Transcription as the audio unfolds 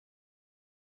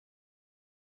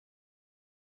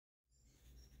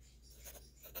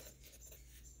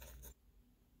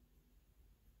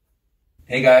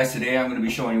Hey guys, today I'm going to be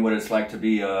showing you what it's like to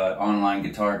be an online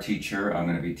guitar teacher. I'm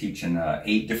going to be teaching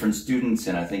 8 different students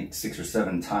in I think 6 or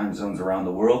 7 time zones around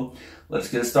the world. Let's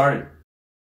get started.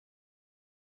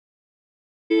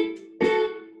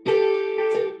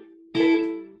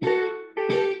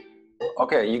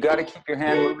 Okay, you got to keep your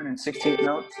hand moving in 16th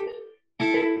notes.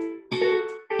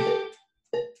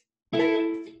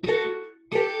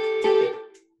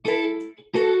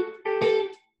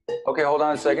 Okay, hold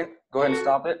on a second. Go ahead and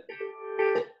stop it.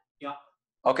 Yeah.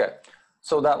 Okay,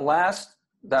 so that last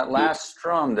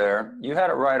strum there, you had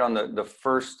it right on the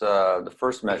first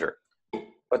measure,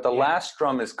 but the last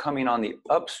strum is coming on the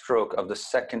upstroke of the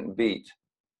second beat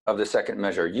of the second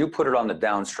measure. You put it on the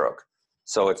downstroke,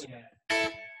 so it's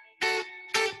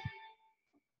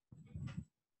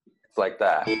like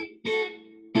that.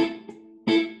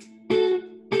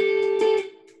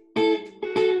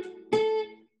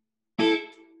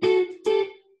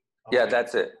 Yeah,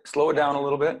 that's it. Slow it down a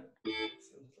little bit.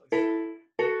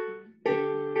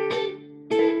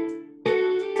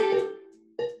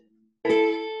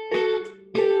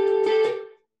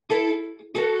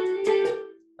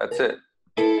 That's it.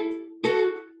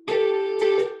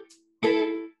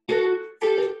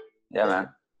 Yeah, man.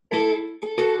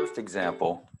 First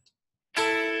example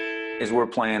is we're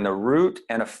playing the root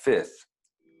and a fifth.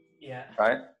 Yeah.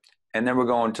 Right? And then we're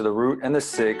going to the root and the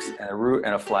sixth and a root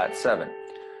and a flat 7.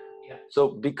 Yeah. So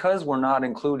because we're not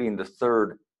including the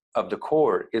third of the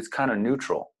chord, it's kind of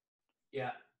neutral.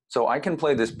 Yeah. So I can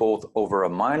play this both over a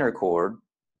minor chord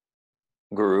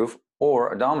groove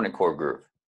or a dominant chord groove.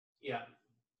 Yeah.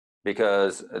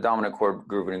 Because a dominant chord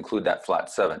groove would include that flat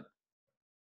 7.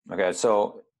 Okay,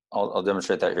 so I'll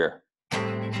demonstrate that here.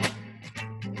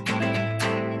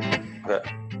 Okay.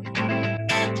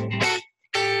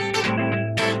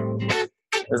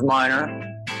 There's minor.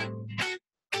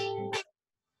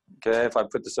 Okay, if I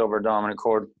put this over a dominant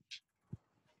chord.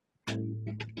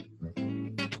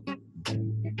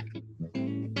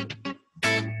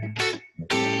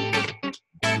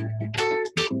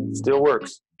 Still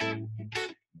works.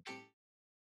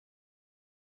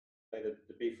 The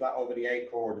B flat over the A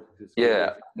chord.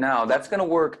 Yeah, now that's going to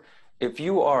work if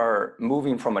you are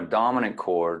moving from a dominant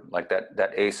chord, like that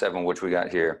A7, which we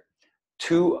got here,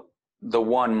 to the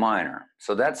 1 minor.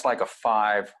 So that's like a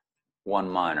 5, 1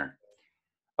 minor.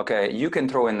 Okay, you can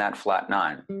throw in that flat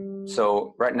 9.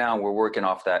 So right now we're working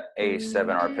off that A7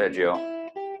 arpeggio.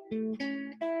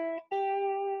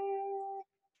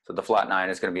 So the flat 9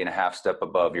 is going to be in a half step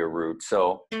above your root.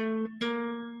 So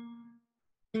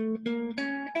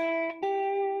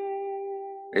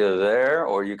either there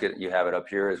or you have it up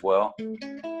here as well. And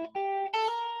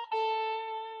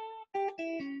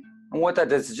what that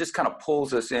does is just kind of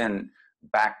pulls us in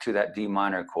back to that D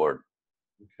minor chord.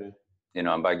 Okay. You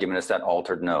know, by giving us that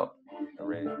altered note.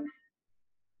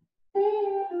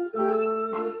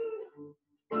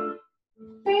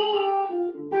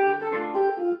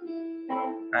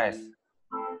 Nice.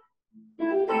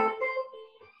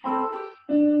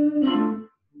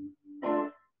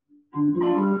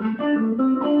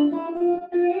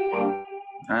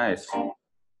 Nice.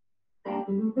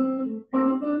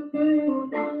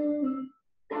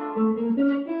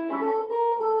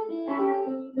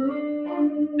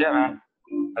 Yeah, man.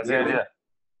 That's the idea.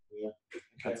 Yeah. Okay.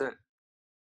 That's it.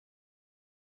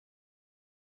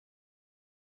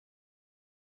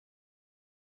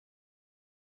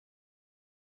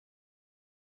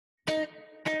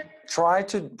 Try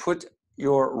to put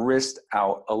your wrist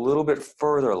out a little bit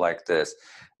further like this.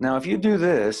 Now, if you do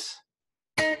this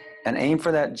and aim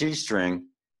for that G string,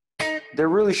 there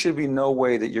really should be no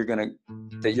way that you're gonna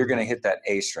hit that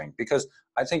A string, because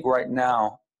I think right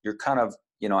now you're kind of,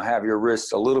 you know, have your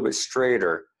wrists a little bit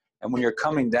straighter, and when you're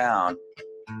coming down,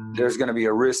 there's going to be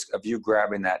a risk of you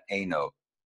grabbing that A note,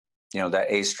 you know, that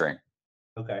A string.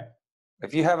 Okay.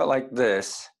 If you have it like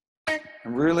this and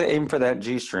really aim for that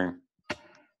G string,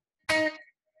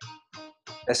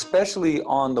 especially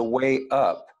on the way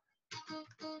up.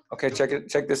 Okay,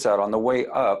 check this out. On the way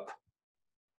up,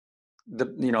 the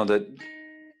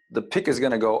pick is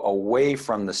going to go away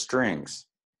from the strings.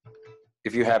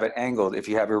 If you have it angled, if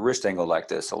you have your wrist angled like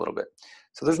this a little bit.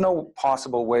 So there's no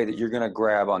possible way that you're going to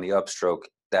grab on the upstroke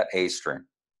that A string.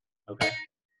 Okay.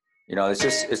 You know, it's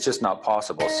just not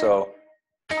possible. So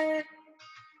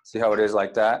see how it is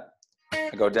like that?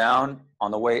 I go down,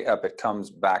 on the way up it comes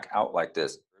back out like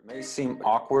this. It may seem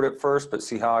awkward at first, but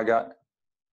see how I got?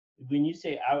 When you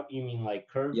say out, you mean like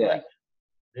curved? Yeah. Like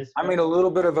this? I mean a little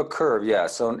bit of a curve, yeah.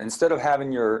 So instead of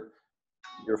having your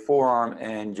forearm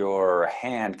and your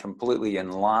hand completely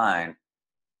in line,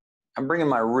 I'm bringing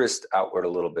my wrist outward a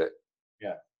little bit.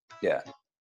 Yeah. Yeah.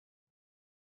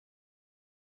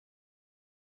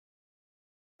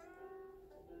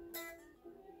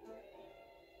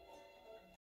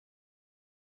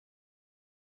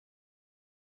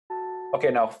 Okay,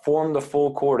 now form the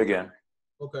full chord again.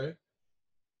 Okay.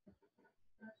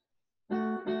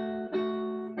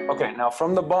 Okay, now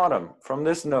from the bottom, from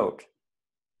this note,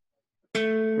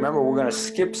 remember we're gonna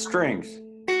skip strings.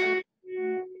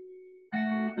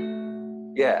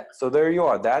 Yeah, so there you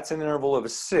are. That's an interval of a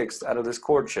sixth out of this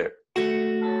chord shape.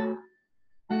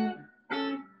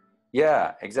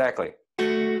 Yeah, exactly.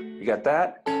 You got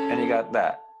that, and you got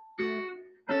that.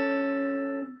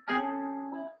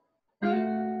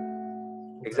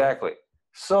 Exactly.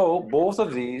 So both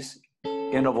of these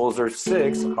intervals or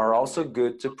six are also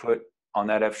good to put on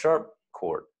that F sharp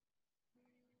chord.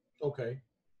 Okay.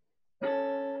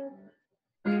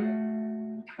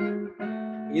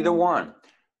 Either one.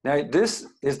 Now this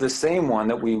is the same one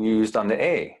that we used on the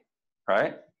A,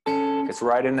 right? It's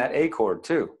right in that A chord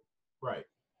too. Right.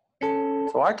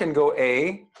 So I can go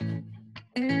A,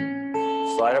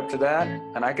 slide up to that,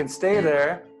 and I can stay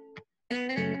there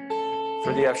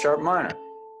for the F sharp minor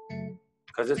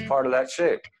because it's part of that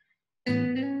shape.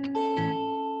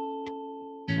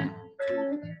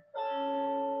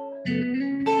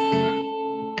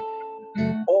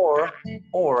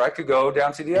 Or I could go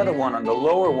down to the other one, on the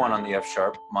lower one on the F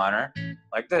sharp minor,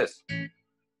 like this.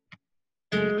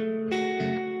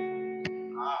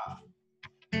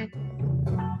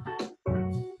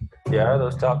 Yeah,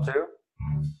 those top two.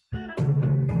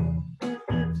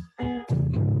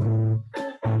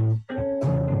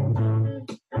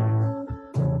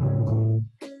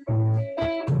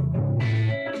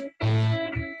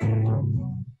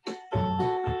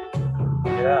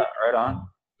 Yeah, right on.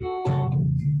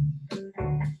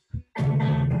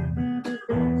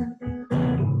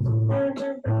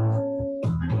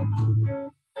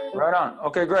 Right on.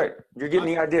 Okay, great. You're getting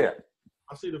the idea.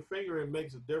 I see the fingering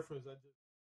makes a difference.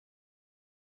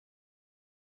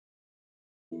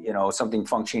 You know, something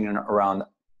functioning around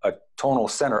a tonal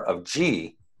center of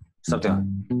G,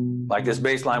 something like this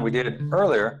bass line we did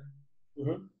earlier,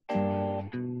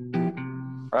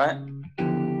 right?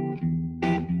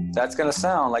 That's going to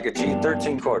sound like a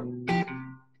G13 chord.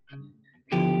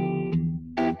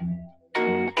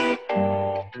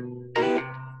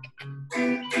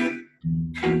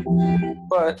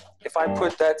 But if I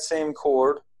put that same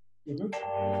chord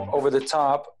over the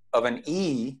top of an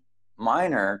E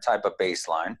minor type of bass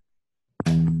line,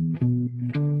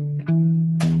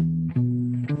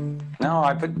 now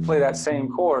I play that same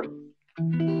chord,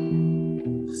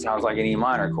 sounds like an E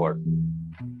minor chord.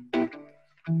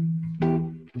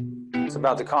 It's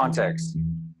about the context.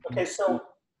 Okay, so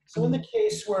in the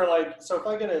case where so if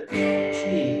I get a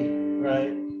G,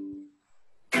 right,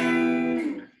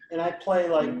 and I play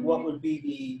what would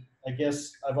be I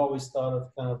guess I've always thought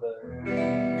of kind of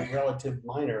a relative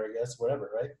minor, I guess, whatever,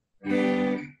 right?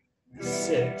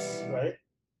 6, right?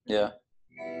 Yeah.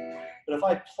 But if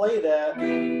I play that,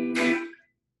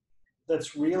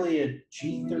 that's really a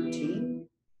G13?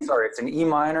 Sorry, it's an E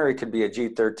minor, it could be a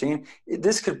G13.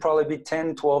 This could probably be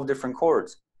 10, 12 different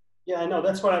chords. Yeah, I know.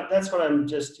 That's what I'm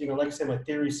just, like I said, my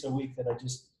theory's so weak that I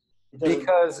just.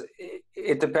 Because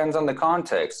it depends on the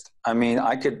context. I mean,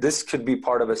 this could be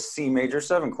part of a C major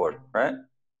 7 chord, right?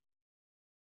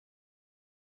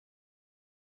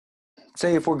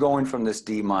 Say if we're going from this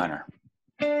D minor.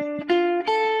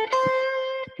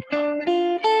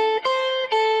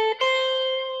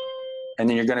 And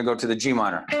then you're going to go to the G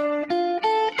minor.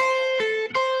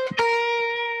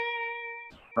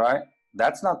 Right?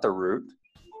 That's not the root.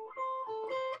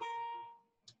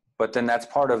 But then that's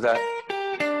part of that.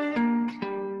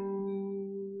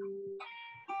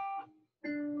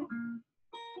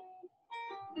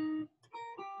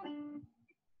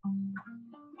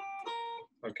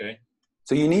 Okay.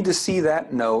 So you need to see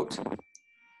that note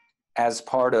as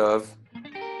part of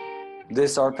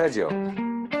this arpeggio.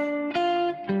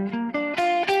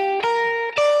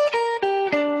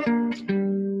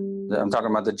 I'm talking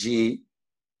about the G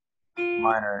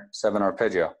minor 7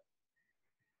 arpeggio.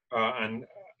 And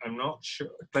I'm not sure.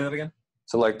 Play that again.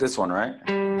 So like this one, right?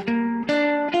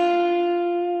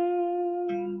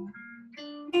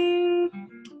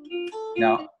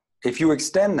 Now, if you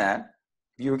extend that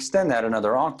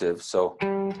another octave, so.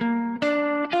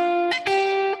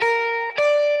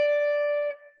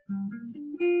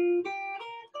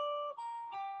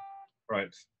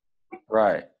 Right.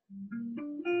 Right.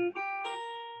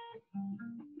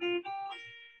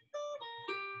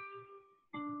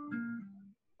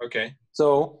 Okay.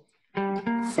 So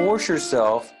force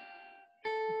yourself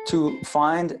to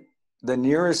find the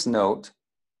nearest note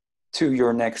to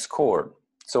your next chord.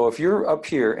 So if you're up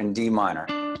here in D minor,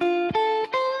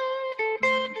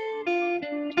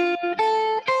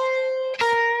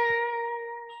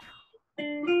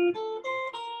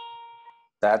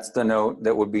 That's the note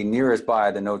that would be nearest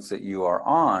by the notes that you are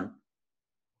on.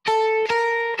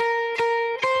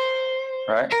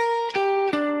 Right?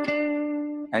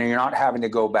 And you're not having to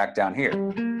go back down here.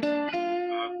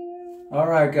 All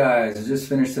right, guys, I just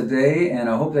finished the day, and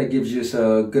I hope that gives you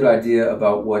a good idea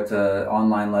about what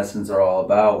online lessons are all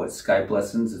about, what Skype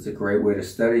lessons. It's a great way to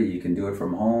study. You can do it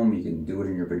from home. You can do it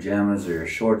in your pajamas or your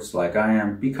shorts like I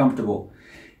am. Be comfortable.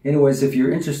 Anyways, if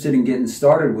you're interested in getting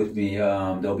started with me,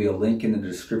 there'll be a link in the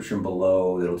description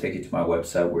below that'll take you to my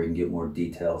website where you can get more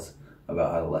details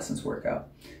about how the lessons work out.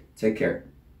 Take care.